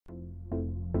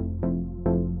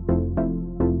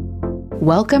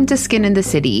Welcome to Skin in the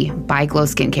City by Glow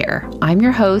Skincare. I'm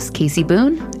your host, Casey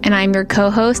Boone. And I'm your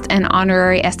co-host and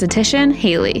honorary esthetician,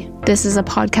 Haley. This is a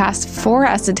podcast for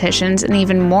estheticians and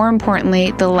even more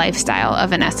importantly, the lifestyle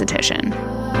of an esthetician.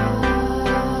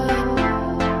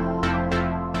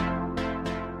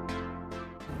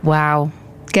 Wow.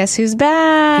 Guess who's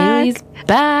back? Haley's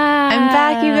back. I'm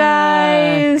back, you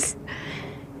guys.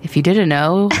 If you didn't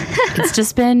know, it's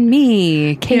just been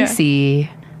me, Casey,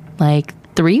 like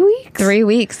 3 weeks? 3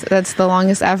 weeks. That's the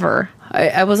longest ever.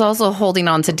 I was also holding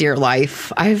on to dear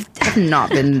life. I have not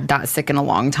been that sick in a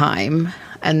long time.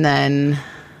 And then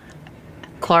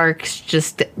Clark's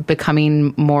just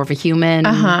becoming more of a human.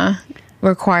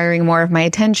 Requiring more of my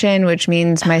attention, which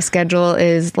means my schedule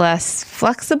is less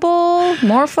flexible,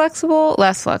 more flexible,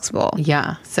 less flexible.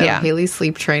 Yeah. So Haley's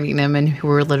sleep training him, and we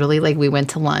were literally like, we went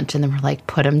to lunch, and then we're like,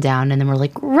 put him down, and then we're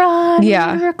like, run,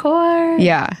 record.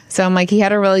 Yeah. So I'm like, he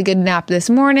had a really good nap this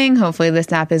morning. Hopefully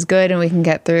this nap is good, and we can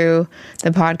get through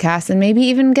the podcast and maybe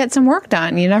even get some work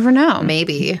done. You never know.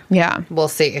 Maybe. Yeah. We'll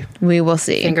see. We will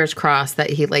see. Fingers crossed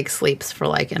that he like sleeps for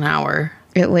like an hour.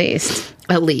 At least.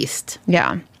 At least.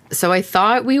 Yeah. So I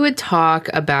thought we would talk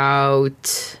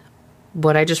about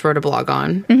what I just wrote a blog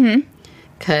on.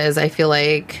 Because I feel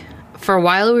like for a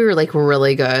while we were like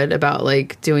really good about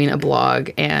like doing a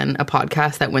blog and a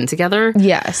podcast that went together.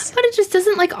 Yes. But it just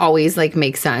doesn't like always like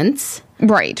make sense.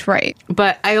 Right.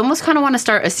 But I almost kind of want to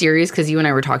start a series because you and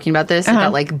I were talking about this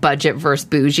about like budget versus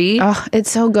bougie. Oh,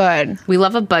 it's so good. We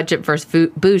love a budget versus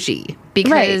bougie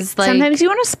because like sometimes you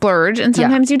want to splurge and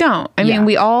sometimes you don't. I mean,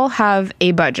 we all have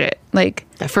a budget, like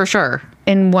for sure,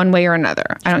 in one way or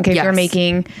another. I don't care if you're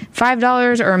making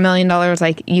 $5 or $1 million.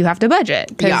 Like you have to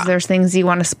budget because there's things you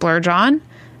want to splurge on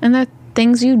and the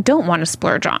things you don't want to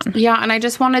splurge on. Yeah, and I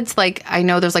just wanted to, like, I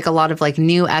know there's, like, a lot of, like,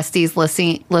 new esties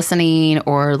listening,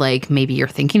 or, like, maybe you're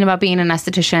thinking about being an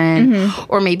esthetician,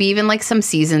 or maybe even, like, some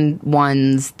seasoned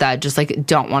ones that just, like,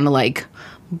 don't want to, like,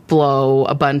 blow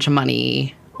a bunch of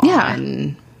money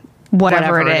on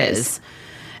whatever it is.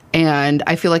 And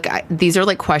I feel like these are,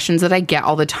 like, questions that I get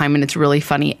all the time, and it's really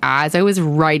funny. As I was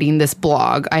writing this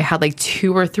blog, I had, like,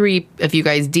 2 or 3 of you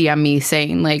guys DM me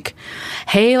saying, like,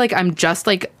 hey, like,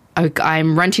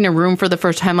 I'm renting a room for the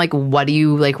first time. Like, what do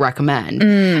you like recommend?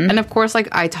 And of course, like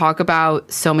I talk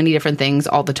about so many different things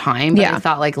all the time. But I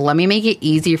thought like, let me make it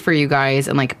easy for you guys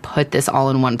and like put this all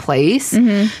in one place.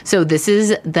 So this is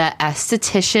the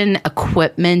Esthetician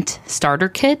Equipment Starter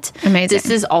Kit. Amazing. This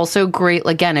is also great.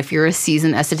 Again, if you're a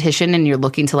seasoned esthetician and you're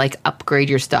looking to like upgrade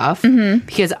your stuff,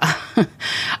 because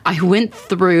I went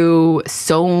through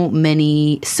so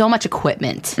much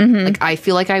equipment. Like I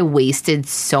feel like I wasted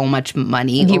so much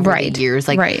money over the years,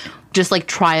 like just like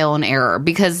trial and error,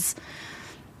 because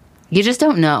you just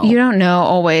don't know. You don't know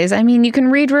always. I mean, you can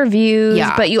read reviews,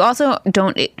 but you also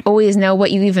don't always know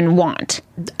what you even want.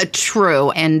 True.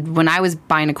 And when I was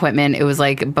buying equipment, it was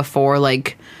like before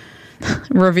like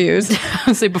reviews. I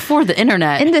was like before the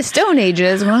internet. In the Stone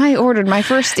Ages, when I ordered my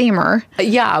first steamer.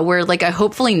 Yeah, where like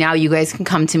hopefully now you guys can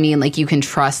come to me and like you can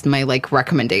trust my like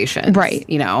recommendations. Right.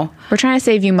 You know? We're trying to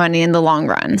save you money in the long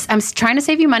run. I'm trying to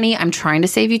save you money. I'm trying to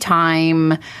save you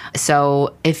time.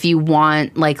 So if you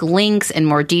want like links and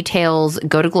more details,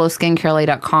 go to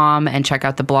glowskincarely.com and check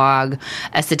out the blog,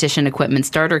 Esthetician Equipment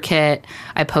Starter Kit.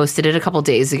 I posted it a couple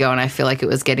days ago and I feel like it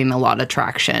was getting a lot of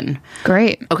traction.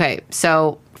 Great. Okay,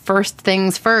 so first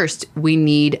things first, we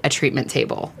need a treatment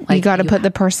table. Like, you got to put the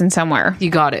person somewhere.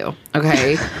 You got to,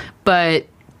 okay? But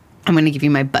I'm going to give you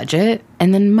my budget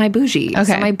and then my bougie. Okay.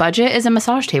 So my budget is a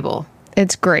massage table.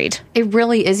 It's great. It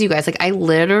really is, you guys. Like, I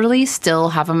literally still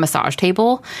have a massage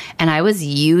table, and I was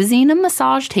using a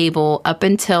massage table up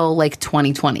until, like,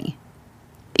 2020.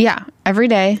 Yeah, every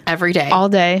day. Every day. All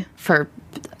day. For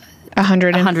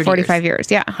 145 years.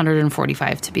 Yeah.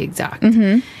 145 to be exact.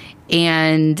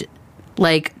 And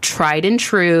like tried and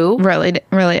true.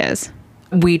 Really is.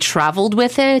 We traveled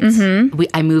with it.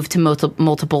 I moved to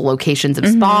multiple locations of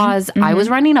spas. I was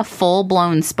running a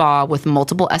full-blown spa with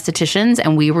multiple estheticians,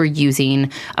 and we were using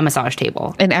a massage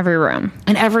table. In every room.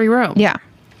 Yeah.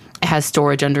 It has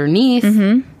storage underneath.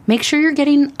 Make sure you're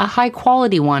getting a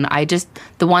high-quality one.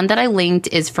 The one that I linked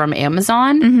is from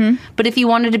Amazon. But if you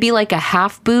wanted to be like a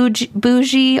half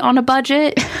bougie on a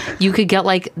budget, you could get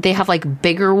like, they have like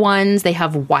bigger ones. They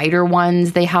have wider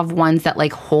ones. They have ones that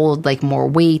like hold like more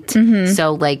weight.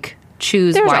 So like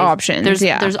choose. There's options.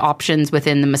 There's options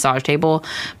within the massage table,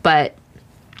 but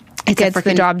it gets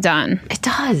the job done. It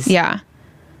does. Yeah.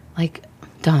 Like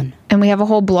done. And we have a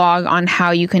whole blog on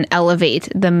how you can elevate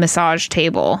the massage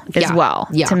table as well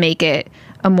to make it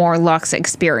a more luxe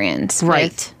experience.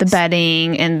 Right. With the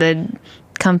bedding and the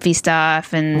comfy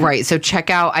stuff. And right. So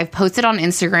check out, I've posted on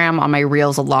Instagram on my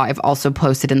reels a lot. I've also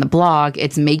posted in the blog.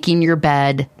 It's making your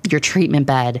bed, your treatment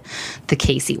bed, the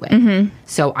Casey way.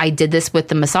 So I did this with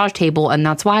the massage table, and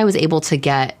that's why I was able to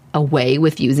get away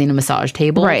with using a massage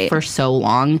table for so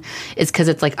long, is because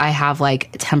it's like I have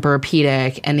like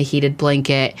Tempur-Pedic and a heated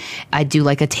blanket. I do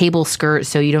like a table skirt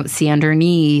so you don't see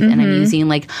underneath, and I'm using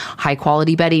like high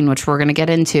quality bedding, which we're gonna get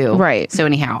into. Right. So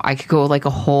anyhow, I could go like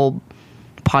a whole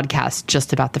podcast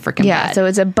just about the freaking bed. So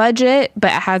it's a budget, but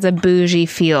it has a bougie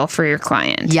feel for your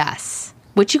client. Yes,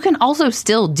 which you can also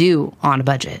still do on a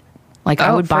budget. Like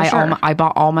I would buy I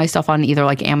bought all my stuff on either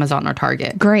like Amazon or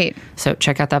Target. Great. So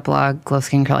check out that blog,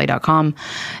 glowskincurly.com.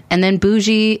 And then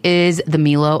Bougie is the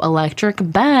Milo electric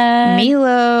bed.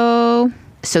 Milo.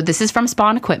 So this is from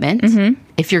Spawn Equipment.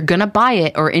 If you're going to buy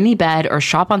it or any bed or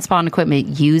shop on Spawn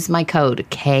Equipment, use my code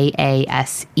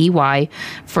KASEY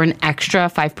for an extra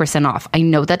 5% off. I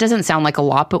know that doesn't sound like a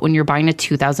lot, but when you're buying a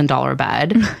 $2,000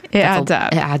 bed, it adds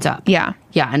up. It adds up. Yeah.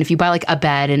 Yeah. And if you buy like a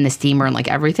bed and a steamer and like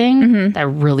everything, that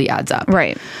really adds up.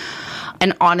 Right.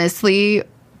 And honestly,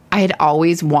 I had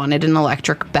always wanted an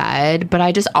electric bed, but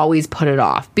I just always put it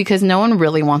off because no one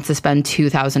really wants to spend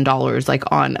 $2,000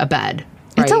 like on a bed.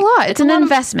 Right? It's a lot. It's an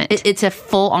investment. It's a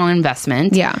full-on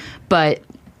investment. Yeah. But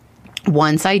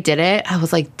once I did it, I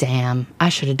was like, damn, I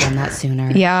should have done that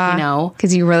sooner. Yeah. You know?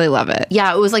 Because you really love it.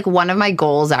 Yeah, it was like one of my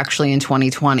goals actually in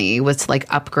 2020 was to like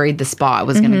upgrade the spa. I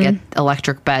was going to get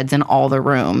electric beds in all the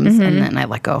rooms, and then I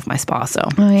let go of my spa, so.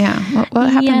 Oh, yeah. What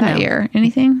happened that year?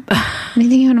 Anything?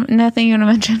 Nothing you want to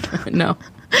mention? No.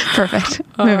 Perfect.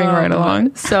 Moving right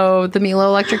along. So the Milo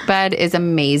electric bed is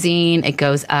amazing. It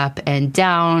goes up and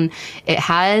down. It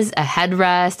has a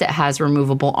headrest. It has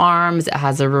removable arms. It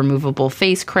has a removable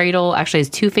face cradle. Actually, it has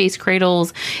 2 face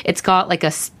cradles. It's got like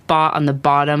a spot on the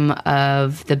bottom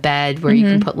of the bed where you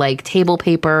can put like table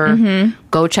paper.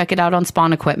 Go check it out on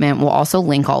Spawn Equipment. We'll also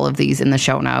link all of these in the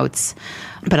show notes.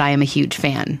 But I am a huge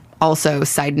fan. Also,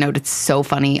 side note, it's so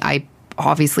funny. I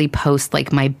obviously post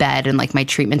like my bed and like my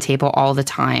treatment table all the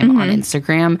time on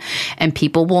Instagram, and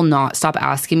people will not stop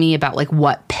asking me about like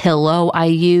what pillow I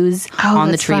use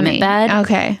on the treatment bed.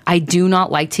 Okay. I do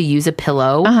not like to use a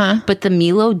pillow, but the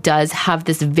Milo does have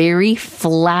this very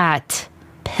flat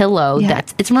pillow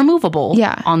it's removable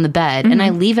on the bed, and I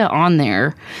leave it on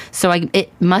there, so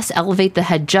it must elevate the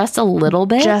head just a little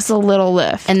bit, just a little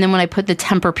lift, and then when I put the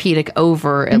Tempur-Pedic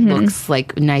over, it looks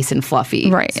like nice and fluffy.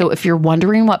 Right. So if you're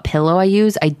wondering what pillow I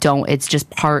use, I don't. It's just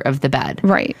part of the bed.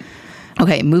 Right.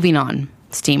 Okay, moving on.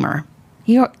 Steamer.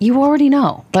 You already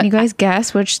know. But can you guys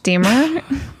guess which steamer?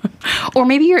 Or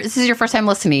maybe this is your first time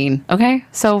listening, okay?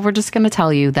 So we're just going to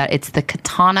tell you that it's the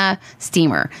Katana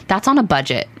steamer. That's on a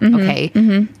budget, okay?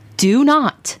 Do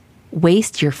not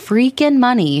waste your freaking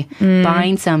money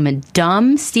buying some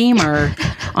dumb steamer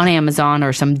on Amazon,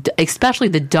 or especially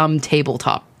the dumb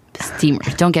tabletop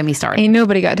steamers. Don't get me started. Ain't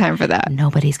nobody got time for that.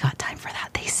 Nobody's got time for that.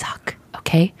 They suck,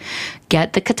 okay?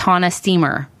 Get the Katana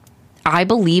steamer. I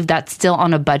believe that's still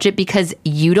on a budget because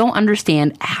you don't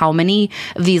understand how many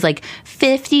of these like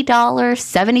 $50,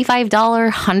 $75,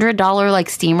 $100 like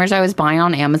steamers I was buying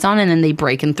on Amazon, and then they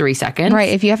break in 3 seconds. Right.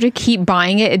 If you have to keep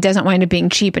buying it, it doesn't wind up being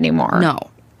cheap anymore. No.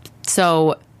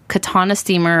 So Katana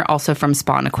steamer, also from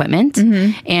Spawn Equipment.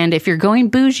 And if you're going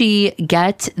bougie,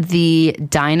 get the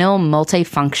Dyno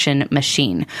multifunction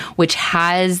machine, which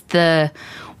has I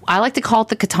like to call it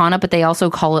the Katana, but they also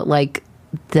call it like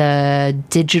the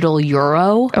digital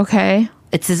Euro. Okay.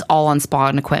 It says all on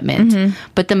Spawn Equipment.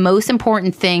 But the most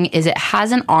important thing is it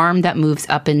has an arm that moves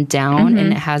up and down,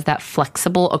 and it has that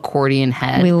flexible accordion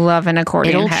head. We love an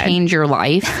accordion head. It'll change your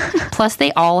life. Plus,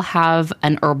 they all have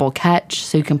an herbal catch,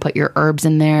 so you can put your herbs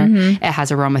in there. It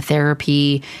has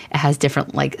aromatherapy. It has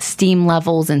different like steam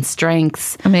levels and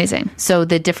strengths. Amazing. So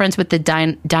the difference with the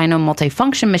Dyno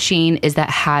multifunction machine is that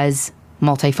it has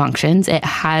multifunctions. It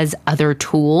has other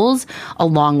tools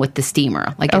along with the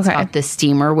steamer. Like it's got the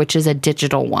steamer, which is a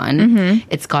digital one.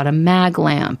 It's got a mag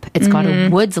lamp. It's got a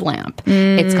woods lamp.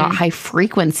 It's got high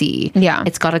frequency. Yeah.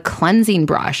 It's got a cleansing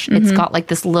brush. It's got like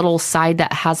this little side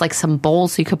that has like some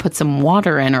bowls so you could put some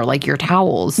water in, or like your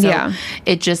towels. So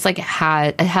it just like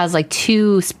has like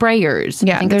 2 sprayers.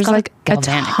 Yeah. There's like a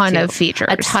ton of features.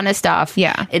 A ton of stuff.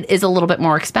 Yeah. It is a little bit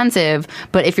more expensive,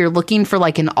 but if you're looking for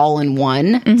like an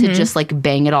all-in-one to just like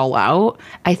bang it all out,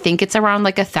 I think it's around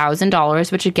like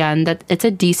 $1,000, which again, it's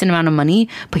a decent amount of money,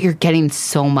 but you're getting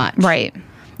so much. Right.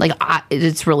 Like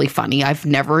it's really funny. I've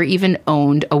never even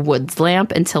owned a woods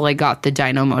lamp until I got the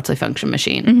Dyno multifunction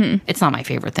machine. It's not my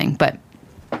favorite thing, but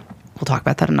we'll talk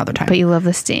about that another time. But you love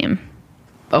the steam.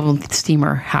 Oh, well, the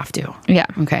steamer, have to. Yeah.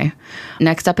 Okay.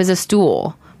 Next up is a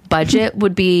stool. Budget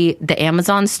would be the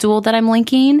Amazon stool that I'm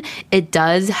linking. It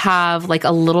does have like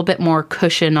a little bit more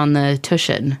cushion on the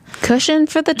tushin. Cushion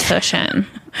for the tushin.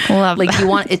 Love like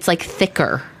that. it's like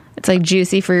thicker. It's like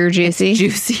juicy for your juicy. It's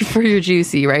juicy for your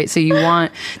juicy, right? So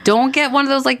don't get one of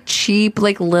those like cheap,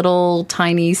 like little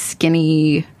tiny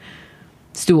skinny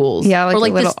stools. Yeah, like, or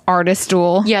like a little artist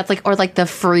stool. Yeah, it's like, or like the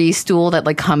free stool that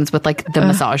like comes with like the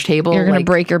massage table. You're going like,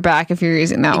 to break your back if you're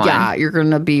using that one. Yeah, you're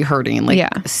going to be hurting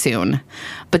soon.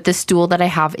 But the stool that I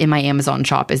have in my Amazon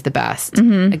shop is the best.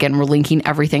 Mm-hmm. Again, we're linking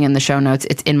everything in the show notes.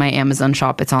 It's in my Amazon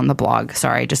shop. It's on the blog.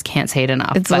 Sorry, I just can't say it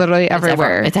enough. It's literally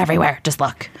everywhere. It's everywhere. Just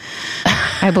look.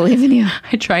 I believe in you.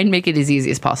 I try and make it as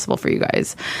easy as possible for you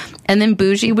guys. And then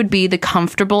Bougie would be the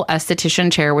comfortable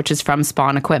esthetician chair, which is from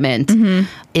Spawn Equipment. Mm-hmm.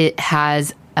 It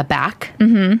has a back,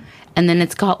 and then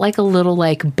it's got like a little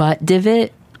like butt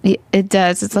divot. It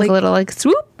does. It's like a little like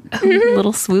swoop.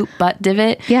 Little swoop butt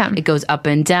divot. Yeah. It goes up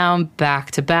and down,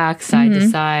 back to back, side to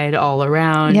side, all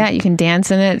around. Yeah, you can dance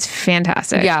in it. It's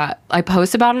fantastic. Yeah, I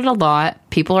post about it a lot.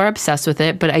 People are obsessed with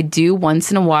it, but I do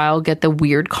once in a while get the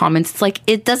weird comments. It's like,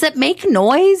 it doesn't make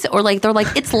noise, or like they're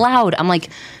like, it's loud. I'm like,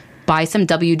 buy some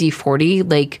WD-40.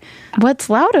 Like, what's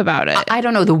loud about it? I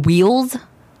don't know, the wheels.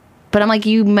 But I'm like,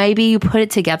 maybe you put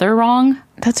it together wrong.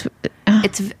 That's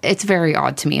it's very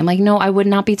odd to me. I'm like, no, I would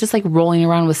not be just like rolling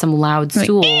around with some loud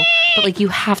stool. But like, you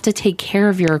have to take care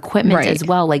of your equipment as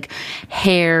well, like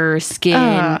hair,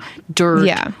 skin,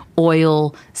 dirt,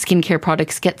 oil, skincare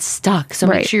products get stuck. So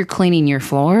make sure you're cleaning your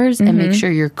floors and make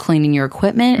sure you're cleaning your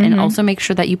equipment, and also make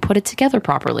sure that you put it together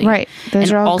properly. Right.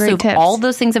 Those are all also, great tips. if all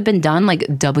those things have been done, like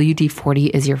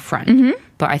WD-40 is your friend.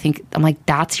 But I'm like,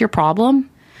 that's your problem.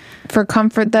 For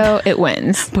comfort, though, it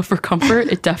wins. But for comfort,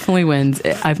 it definitely wins.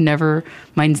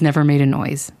 Mine's never made a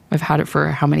noise. I've had it for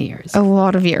how many years? A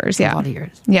lot of years, yeah. A lot of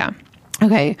years. Yeah.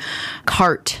 Okay.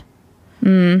 Cart.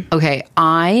 Okay.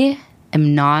 I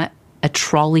am not a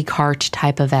trolley cart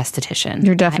type of esthetician.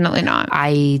 You're definitely not.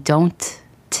 I don't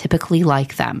typically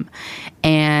like them.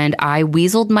 And I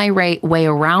weaseled my way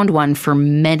around one for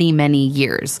many, many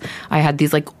years. I had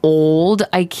these like old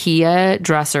IKEA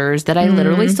dressers that I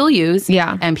literally still use.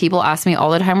 Yeah. And people ask me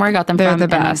all the time where I got them They're from. the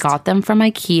best. And I got them from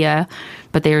IKEA,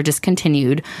 but they are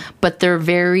discontinued. But they're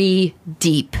very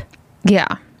deep.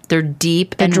 Yeah. They're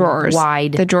deep and drawers.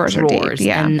 wide. The drawers are deep,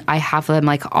 yeah. And I have them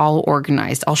like all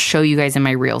organized. I'll show you guys in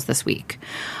my reels this week.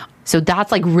 So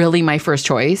that's like really my first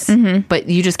choice, but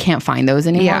you just can't find those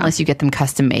anymore unless you get them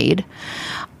custom made.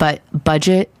 But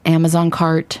budget Amazon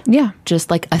cart. Yeah. Just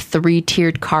like a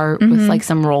 3-tiered cart with like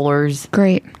some rollers.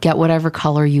 Great. Get whatever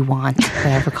color you want,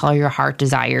 whatever color your heart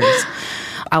desires.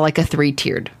 I like a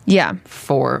 3-tiered. Yeah.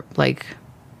 For like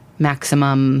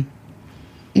maximum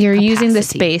You're capacity. Using the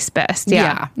space best.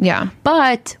 Yeah. Yeah.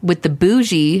 But with the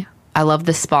Bougie, I love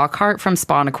the spa cart from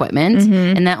Spawn Equipment,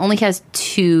 and that only has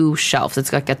 2 shelves.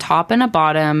 It's like a top and a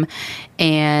bottom,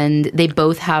 and they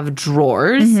both have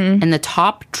drawers, and the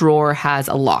top drawer has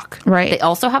a lock. Right. They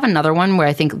also have another one where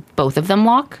I think both of them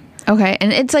lock. Okay,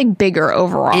 and it's like bigger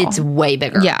overall. It's way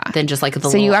bigger than just like the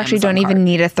So you actually Amazon don't cart. even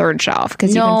need a third shelf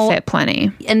because you can fit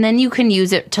plenty. And then you can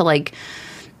use it to like,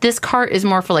 this cart is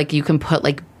more for like, you can put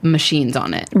like machines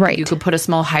on it. Right. You could put a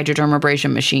small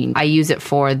hydrodermabrasion machine. I use it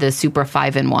for the Super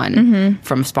 5-in-1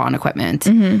 from Spawn Equipment.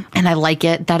 And I like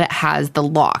it that it has the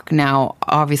lock. Now,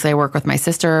 obviously I work with my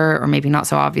sister, or maybe not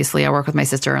so obviously, I work with my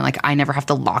sister, and like I never have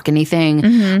to lock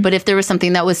anything. But if there was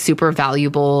something that was super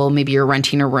valuable, maybe you're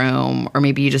renting a room, or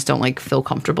maybe you just don't like feel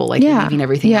comfortable like leaving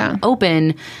everything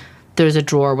open, there's a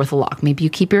drawer with a lock. Maybe you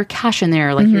keep your cash in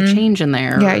there, like your change in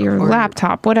there. Yeah, your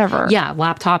laptop, whatever. Yeah,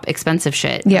 laptop, expensive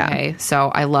shit. Yeah. Okay, so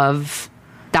I love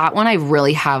that one. I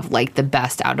really have like the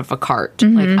best out of a cart.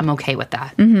 Like I'm okay with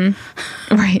that.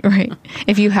 Right.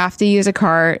 If you have to use a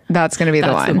cart, that's going to be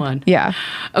That's the one. Yeah.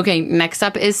 Okay, next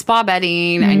up is spa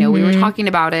bedding. I know we were talking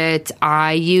about it.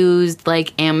 I used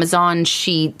like Amazon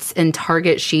sheets and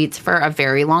Target sheets for a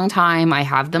very long time. I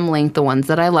have them linked, the ones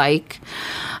that I like.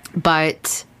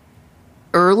 But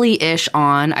early-ish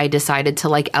on, I decided to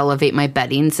like elevate my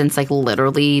bedding, since like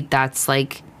literally that's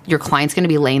like your client's going to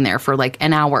be laying there for like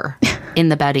an hour in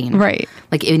the bedding. Right.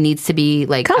 Like it needs to be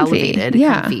like Comfy. elevated.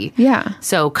 Yeah. Comfy. Yeah.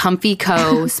 So Comfy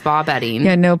Co. spa bedding.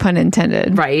 Yeah, no pun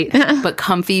intended. Right. But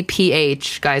Comfy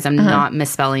PH, guys, I'm not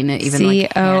misspelling it even COMPY.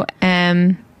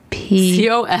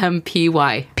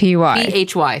 COMPY.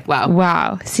 PHY. Wow.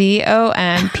 Wow.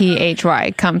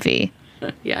 COMPHY. Comfy.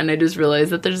 Yeah, and I just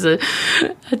realized that there's a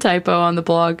typo on the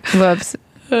blog. Whoops.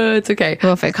 It's okay.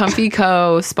 We'll fix it. Comfy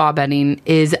Co. spa bedding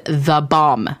is the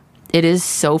bomb. It is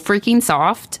so freaking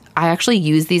soft. I actually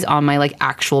use these on my like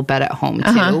actual bed at home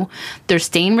too. They're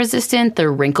stain resistant,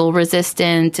 they're wrinkle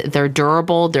resistant, they're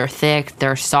durable, they're thick,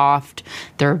 they're soft,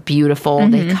 they're beautiful.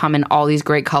 They come in all these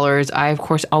great colors. I of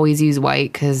course always use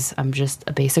white because I'm just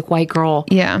a basic white girl.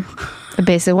 Yeah. A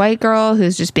basic white girl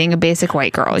who's just being a basic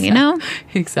white girl, you know?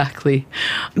 Exactly.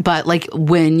 But like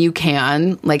when you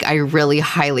can, like I really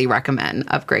highly recommend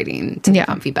upgrading to the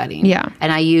comfy bedding. Yeah.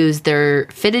 And I use their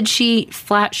fitted sheet,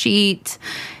 flat sheet,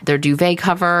 their duvet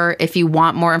cover. If you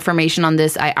want more information on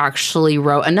this, I actually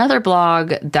wrote another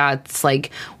blog that's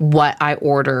like what I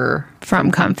order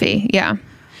from Comfy. Yeah.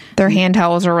 Their hand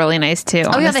towels are really nice too.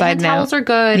 Oh, yeah, the hand towels are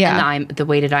good. Yeah. And the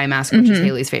weighted eye mask, which is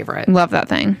Haley's favorite. Love that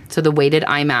thing. So the weighted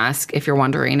eye mask, if you're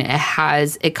wondering,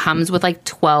 it comes with like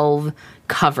 12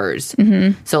 covers.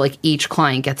 So like each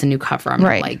client gets a new cover. I'm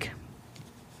not like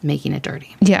making it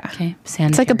dirty. Yeah. Okay.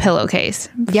 It's like a pillowcase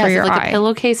for your like eye. a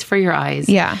pillowcase for your eyes.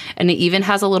 Yeah. And it even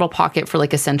has a little pocket for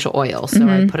like essential oil. So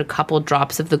I put a couple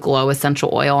drops of the Glow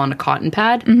essential oil on a cotton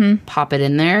pad, pop it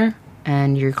in there,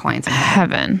 and your client's in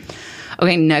heaven.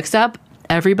 Okay, next up,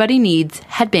 everybody needs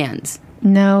headbands.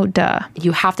 No, duh.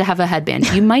 You have to have a headband.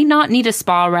 You might not need a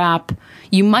spa wrap.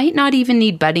 You might not even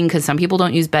need bedding because some people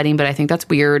don't use bedding, but I think that's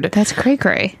weird. That's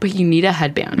cray-cray. But you need a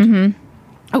headband.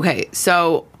 Okay,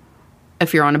 so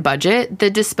if you're on a budget, the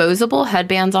disposable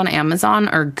headbands on Amazon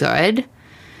are good.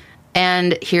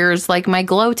 And here's like my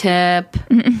Glow tip.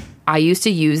 I used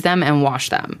to use them and wash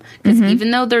them. Because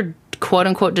even though they're quote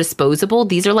unquote disposable,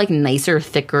 these are like nicer,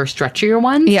 thicker, stretchier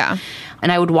ones. Yeah.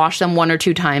 And I would wash them 1 or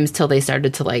 2 times till they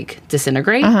started to like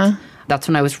disintegrate. That's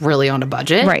when I was really on a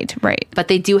budget. Right. But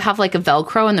they do have like a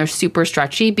Velcro and they're super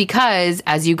stretchy because,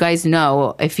 as you guys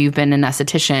know, if you've been an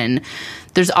esthetician,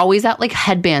 there's always that like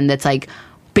headband that's like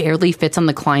barely fits on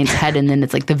the client's head and then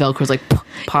it's like the Velcro's like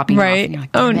popping off. And you're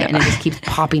like, no. And it just keeps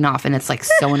popping off and it's like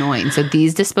so annoying. So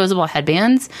these disposable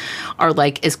headbands are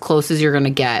like as close as you're going to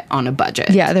get on a budget.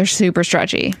 Yeah, they're super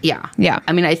stretchy. Yeah.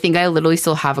 I mean, I think I literally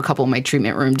still have a couple in my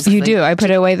treatment room. You do. I put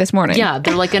it away this morning. Yeah,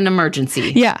 they're like an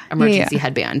emergency. Emergency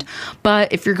headband.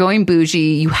 But if you're going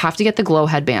bougie, you have to get the Glow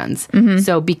headbands.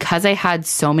 So because I had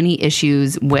so many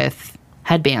issues with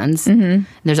headbands,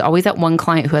 there's always that one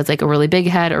client who has like a really big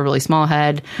head or a really small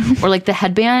head, or like the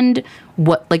headband,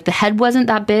 the head wasn't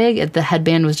that big, the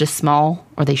headband was just small,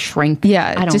 or they shrink.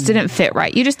 Yeah, it just didn't fit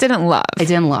right. You just didn't love. I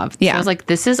didn't love. Yeah. So I was like,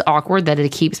 this is awkward that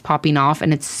it keeps popping off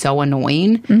and it's so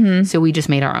annoying. So we just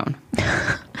made our own.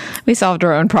 We solved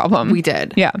our own problem. We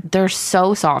did. Yeah. They're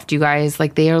so soft, you guys.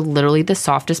 Like they are literally the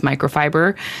softest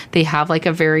microfiber. They have like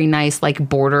a very nice like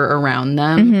border around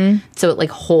them. So it like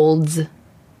holds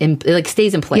it like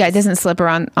stays in place. Yeah, it doesn't slip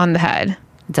around on the head.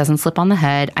 It doesn't slip on the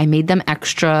head. I made them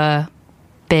extra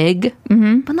big,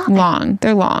 but not long.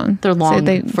 They're long. They're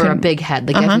long for a big head.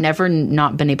 Like I've never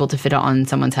not been able to fit it on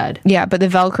someone's head. Yeah, but the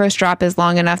Velcro strap is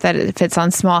long enough that it fits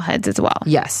on small heads as well.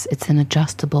 Yes, it's an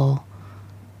adjustable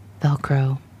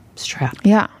Velcro strap.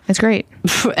 Yeah, it's great.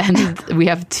 And we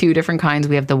have 2 different kinds.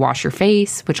 We have the wash your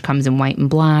face, which comes in white and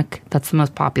black. That's the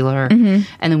most popular. And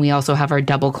then we also have our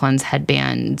double cleanse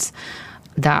headbands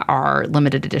that are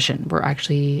limited edition. We're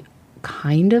actually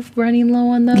kind of running low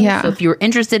on those. Yeah. So if you're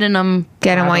interested in them,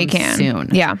 get them while you can. Soon.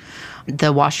 Yeah.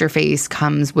 The wash your face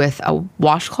comes with a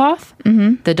washcloth.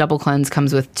 The double cleanse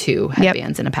comes with 2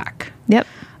 headbands in a pack. Yep.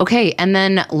 Okay, and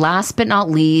then last but not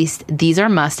least, these are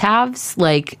must-haves,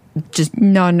 like just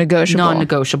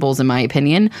non-negotiables in my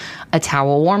opinion. A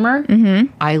towel warmer.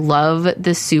 I love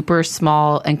the super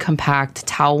small and compact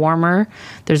towel warmer.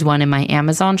 There's one in my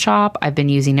Amazon shop. I've been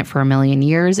using it for a million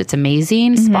years. It's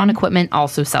amazing. Spawn Equipment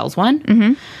also sells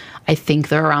one. I think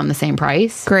they're around the same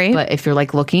price. Great. But if you're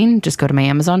like looking, just go to my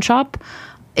Amazon shop.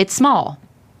 It's small.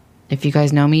 If you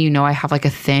guys know me, you know I have like a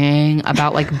thing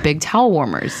about like big towel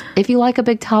warmers. If you like a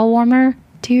big towel warmer,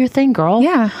 do your thing, girl.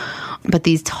 Yeah. But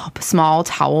these small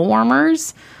towel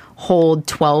warmers hold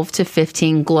 12 to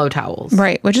 15 Glow towels.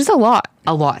 Right, which is a lot.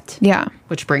 A lot. Yeah.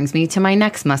 Which brings me to my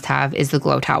next must-have is the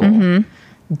Glow towel.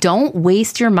 Don't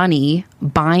waste your money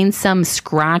buying some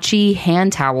scratchy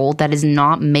hand towel that is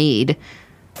not made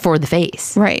for the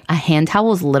face. Right. A hand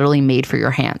towel is literally made for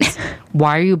your hands.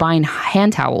 Why are you buying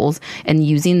hand towels and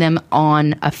using them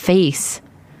on a face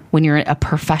when you're a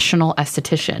professional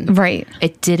esthetician? Right.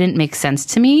 It didn't make sense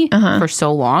to me for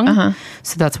so long.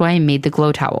 So that's why I made the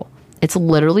Glow towel. It's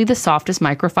literally the softest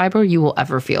microfiber you will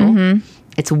ever feel.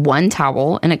 It's one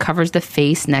towel and it covers the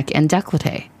face, neck, and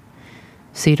décolleté.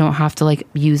 So you don't have to like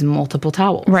use multiple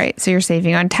towels. Right. So you're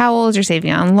saving on towels, you're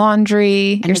saving on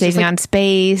laundry, and you're saving on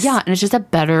space. Yeah. And it's just a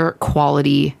better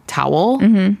quality towel.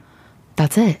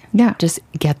 That's it. Yeah. Just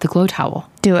get the Glow towel.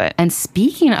 Do it. And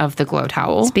speaking of the Glow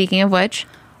towel. Speaking of which.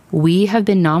 we have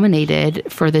been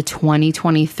nominated for the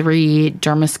 2023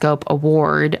 Dermascope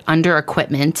Award under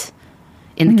equipment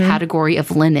in the category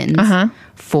of linens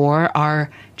for our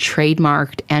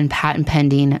trademarked and patent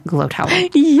pending glow towel.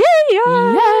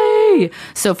 Yay!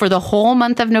 So for the whole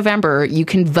month of November, you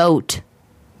can vote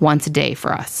once a day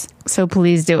for us. So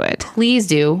please do it. Please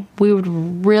do. We would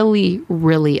really,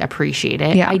 really appreciate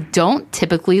it. Yeah. I don't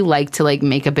typically like to like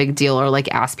make a big deal or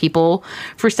like ask people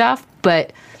for stuff,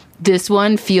 but this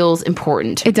one feels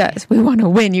important. It does. We want to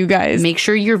win, you guys. Make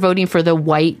sure you're voting for the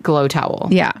white glow towel.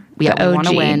 Yeah. Yeah, we want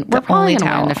to win. We're probably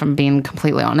going to win, if I'm being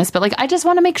completely honest. But like, I just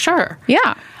want to make sure.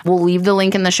 Yeah. We'll leave the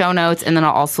link in the show notes, and then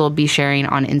I'll also be sharing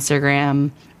on Instagram.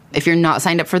 If you're not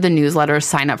signed up for the newsletter,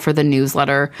 sign up for the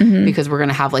newsletter because we're going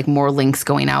to have like more links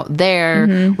going out there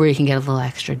where you can get a little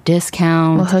extra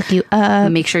discount. We'll hook you up.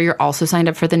 Make sure you're also signed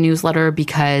up for the newsletter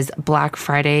because Black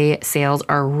Friday sales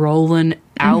are rolling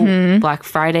out. Black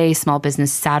Friday, Small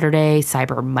Business Saturday,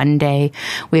 Cyber Monday.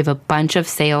 We have a bunch of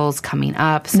sales coming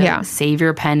up. So save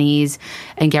your pennies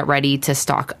and get ready to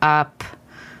stock up.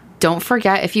 Don't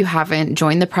forget, if you haven't,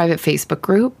 join the private Facebook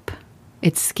group.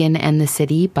 It's Skin and the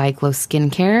City by Glow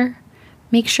Skincare.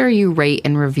 Make sure you rate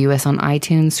and review us on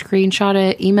iTunes. Screenshot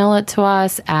it. Email it to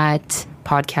us at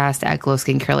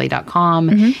podcast@glowskincarely.com.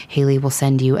 Haley will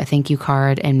send you a thank you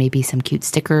card and maybe some cute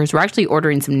stickers. We're actually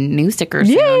ordering some new stickers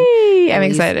soon. Yay! I'm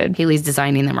excited. Haley's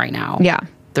designing them right now. Yeah.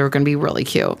 They're going to be really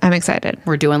cute. I'm excited.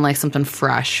 We're doing like something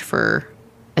fresh for...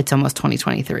 It's almost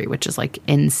 2023, which is like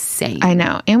insane. I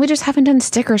know. And we just haven't done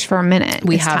stickers for a minute.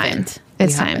 We haven't.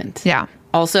 It's time. Yeah.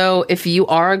 Also, if you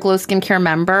are a Glow Skincare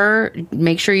member,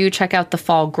 make sure you check out the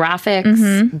fall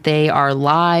graphics. They are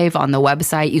live on the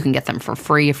website. You can get them for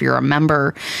free if you're a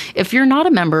member. If you're not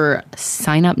a member,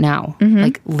 sign up now.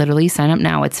 Like literally sign up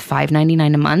now. It's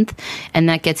 $5.99 a month. And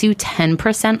that gets you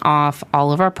 10% off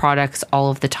all of our products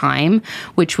all of the time,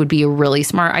 which would be a really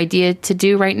smart idea to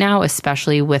do right now,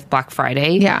 especially with Black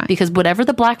Friday. Yeah. Because whatever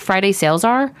the Black Friday sales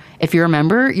are, if you're a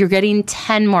member, you're getting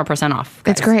 10% more off.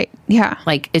 Guys. It's great. Yeah.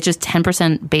 Like it's just 10%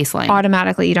 baseline.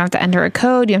 Automatically. You don't have to enter a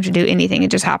code. You don't have to do anything.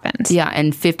 It just happens. Yeah.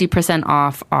 And 50%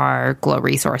 off our Glow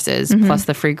resources, plus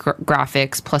the free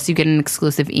graphics, plus you get an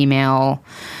exclusive email.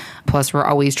 Plus we're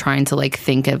always trying to like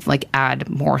think of like add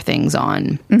more things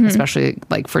on, especially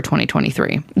like for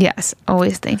 2023. Yes.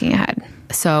 Always thinking ahead.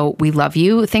 So we love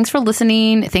you. Thanks for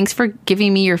listening. Thanks for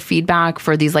giving me your feedback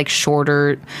for these like short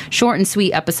and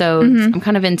sweet episodes. I'm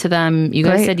kind of into them. You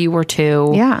guys said you were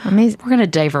too. Yeah, amazing. We're going to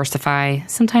diversify.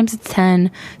 Sometimes it's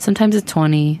 10, sometimes it's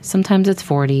 20, sometimes it's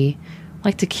 40. I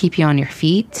like to keep you on your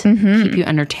feet, keep you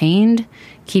entertained,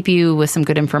 keep you with some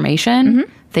good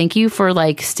information. Thank you for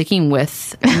like sticking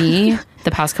with me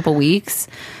the past couple weeks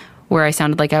where I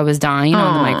sounded like I was dying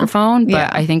on the microphone,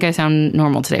 but I think I sound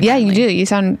normal today. Yeah, you do. You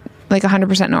sound like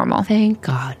 100% normal. Thank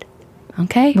God.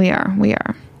 Okay. We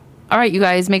are. All right, you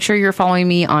guys, make sure you're following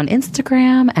me on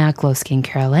Instagram at Glow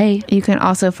Skincare LA. You can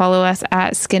also follow us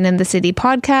at Skin in the City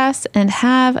Podcast and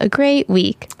have a great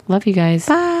week. Love you guys.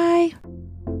 Bye.